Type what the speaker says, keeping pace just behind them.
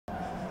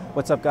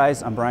What's up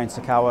guys, I'm Brian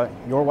Sakawa,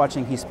 you're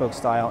watching He Spoke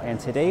Style, and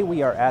today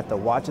we are at the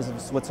Watches of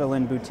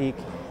Switzerland boutique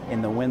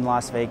in the Wynn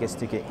Las Vegas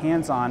to get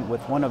hands-on with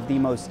one of the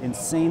most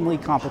insanely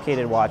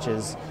complicated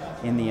watches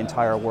in the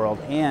entire world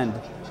and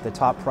the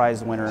top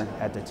prize winner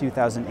at the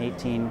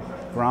 2018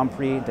 Grand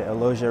Prix de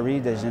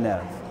l'Horlogerie de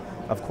Genève.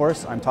 Of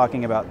course, I'm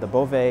talking about the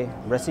Bovet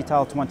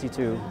Récital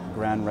 22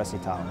 Grand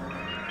Récital.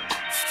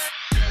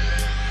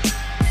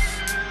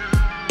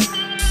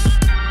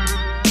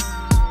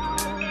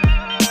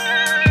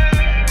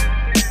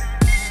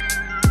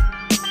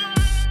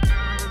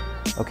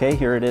 Okay,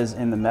 here it is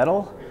in the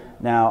metal.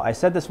 Now, I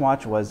said this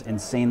watch was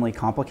insanely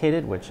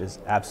complicated, which is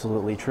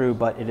absolutely true,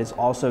 but it is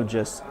also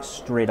just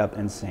straight up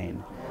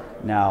insane.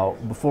 Now,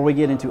 before we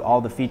get into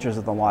all the features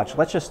of the watch,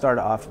 let's just start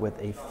off with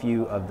a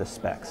few of the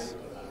specs.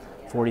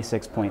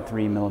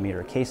 46.3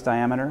 millimeter case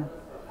diameter,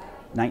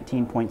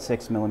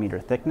 19.6 millimeter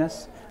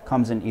thickness,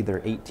 comes in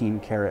either 18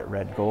 karat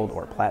red gold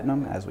or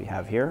platinum, as we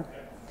have here,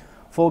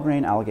 full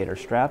grain alligator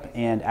strap,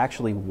 and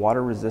actually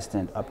water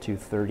resistant up to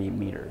 30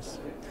 meters.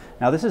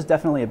 Now this is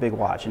definitely a big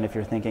watch, and if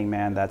you're thinking,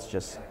 man, that's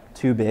just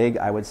too big,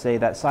 I would say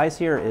that size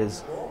here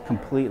is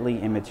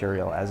completely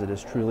immaterial, as it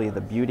is truly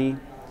the beauty,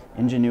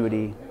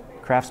 ingenuity,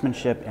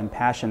 craftsmanship, and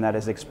passion that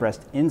is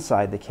expressed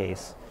inside the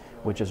case,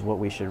 which is what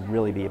we should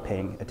really be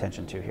paying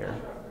attention to here.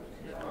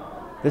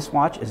 This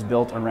watch is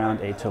built around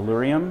a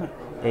tellurium.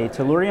 A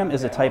tellurium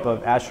is a type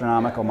of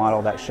astronomical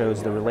model that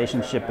shows the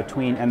relationship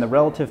between and the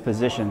relative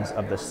positions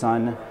of the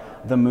sun,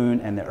 the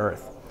moon, and the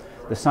earth.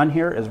 The sun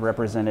here is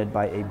represented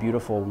by a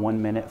beautiful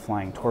 1 minute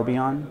flying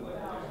tourbillon.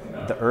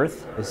 The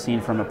earth is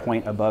seen from a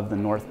point above the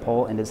North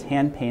Pole and is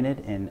hand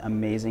painted in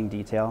amazing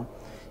detail,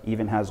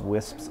 even has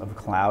wisps of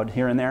cloud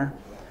here and there.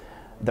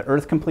 The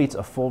earth completes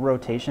a full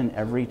rotation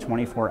every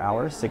 24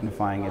 hours,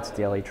 signifying its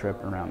daily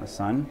trip around the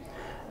sun.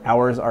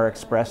 Hours are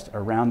expressed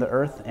around the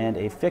earth, and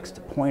a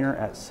fixed pointer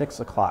at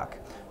 6 o'clock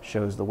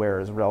shows the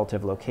wearer's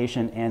relative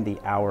location and the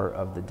hour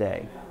of the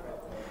day.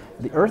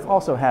 The earth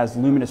also has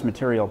luminous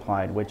material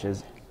applied, which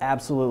is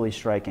absolutely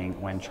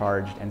striking when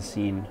charged and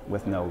seen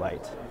with no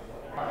light.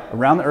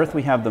 Around the earth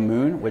we have the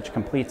moon, which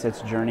completes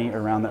its journey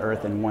around the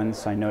earth in one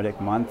synodic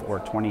month,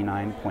 or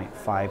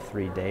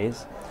 29.53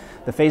 days.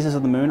 The phases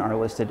of the moon are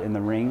listed in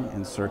the ring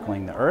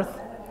encircling the earth.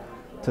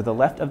 To the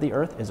left of the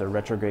earth is a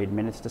retrograde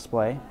minutes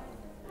display.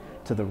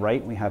 To the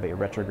right we have a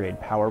retrograde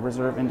power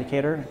reserve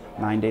indicator,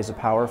 9 days of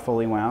power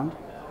fully wound.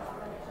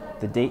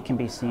 The date can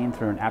be seen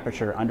through an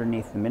aperture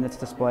underneath the minutes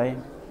display.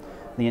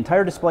 The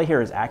entire display here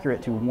is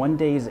accurate to 1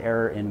 day's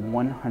error in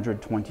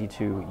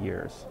 122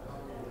 years.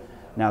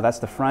 Now that's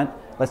the front.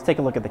 Let's take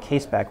a look at the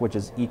case back, which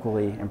is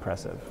equally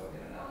impressive.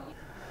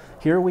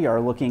 Here we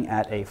are looking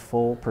at a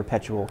full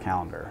perpetual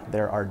calendar.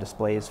 There are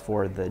displays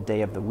for the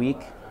day of the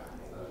week,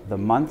 the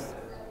month,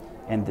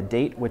 and the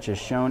date, which is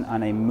shown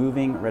on a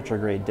moving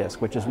retrograde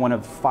disc, which is one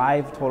of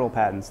 5 total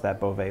patents that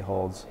Bovet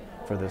holds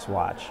for this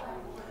watch.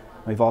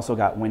 We've also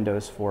got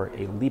windows for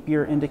a leap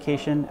year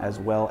indication, as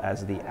well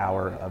as the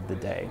hour of the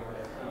day.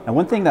 And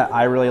one thing that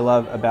I really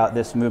love about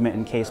this movement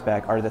and case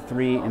back are the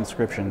 3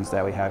 inscriptions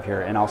that we have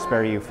here, and I'll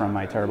spare you from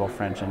my terrible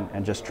French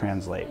and just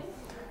translate.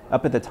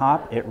 Up at the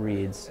top, it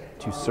reads,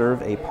 "To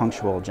serve a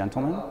punctual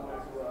gentleman."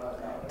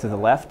 To the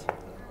left,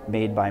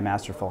 "Made by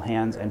masterful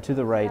hands," and to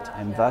the right,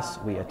 "And thus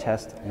we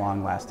attest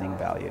long-lasting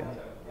value."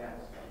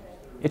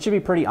 It should be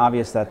pretty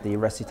obvious that the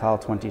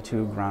Récital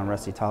 22 Grand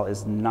Récital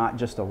is not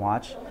just a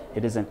watch,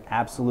 it is an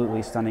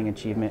absolutely stunning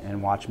achievement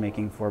in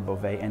watchmaking for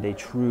Bovet and a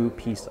true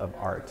piece of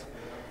art.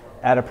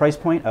 At a price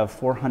point of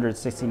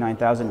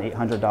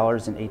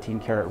 $469,800 in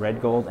 18 karat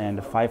red gold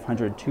and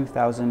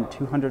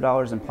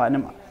 $502,200 in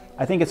platinum,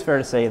 I think it's fair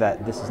to say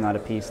that this is not a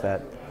piece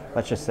that,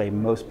 let's just say,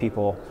 most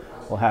people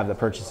will have the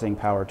purchasing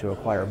power to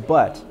acquire.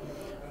 But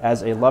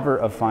as a lover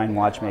of fine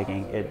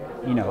watchmaking,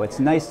 it's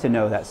nice to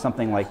know that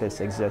something like this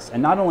exists.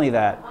 And not only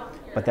that,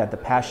 but that the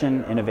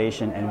passion,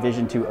 innovation, and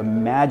vision to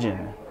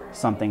imagine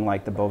something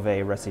like the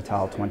Bovet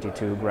Récital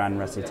 22 Grand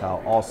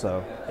Récital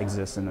also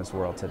exists in this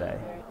world today.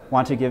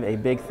 Want to give a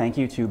big thank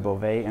you to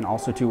Bovet and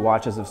also to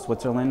Watches of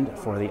Switzerland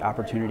for the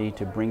opportunity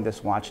to bring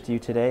this watch to you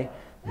today.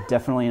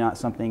 Definitely not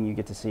something you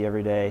get to see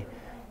every day.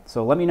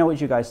 So let me know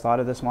what you guys thought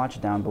of this watch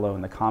down below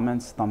in the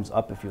comments. Thumbs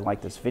up if you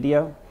like this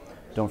video.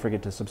 Don't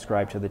forget to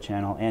subscribe to the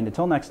channel. And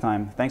until next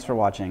time, thanks for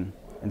watching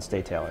and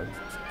stay tailored.